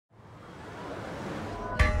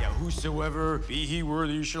whosoever be he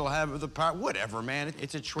worthy shall have the power. Whatever, man.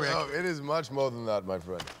 It's a trick. No, it is much more than that, my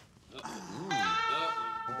friend.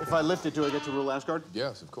 If I lift it, do I get to rule Asgard?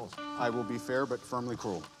 Yes, of course. I will be fair but firmly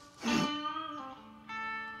cruel. Be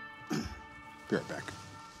right back.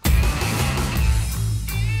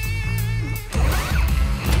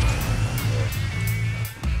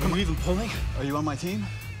 Are you even pulling? Are you on my team?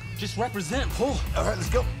 Just represent, pull. All right, let's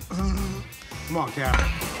go. Come on, Cap.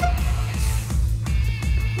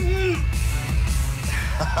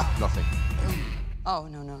 Nothing. Oh,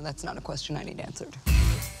 no, that's not a question I need answered.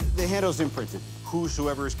 The handle's imprinted.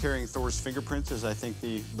 Whosoever is carrying Thor's fingerprints is, I think,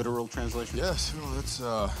 the literal translation. Yes, well, that's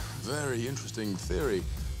a very interesting theory.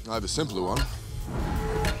 I have a simpler one.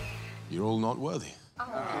 You're all not worthy.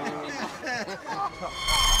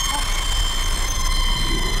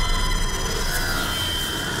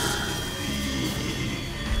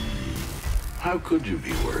 How could you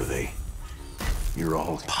be worthy? You're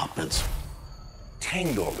all puppets,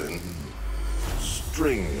 tangled in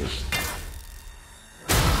strings.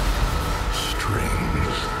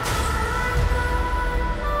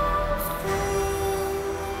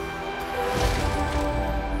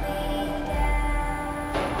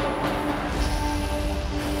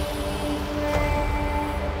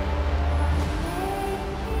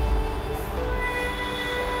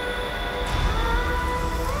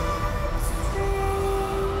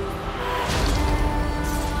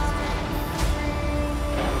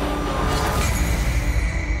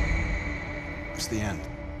 It's the end.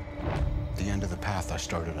 The end of the path I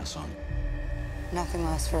started us on. Nothing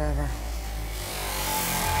lasts forever.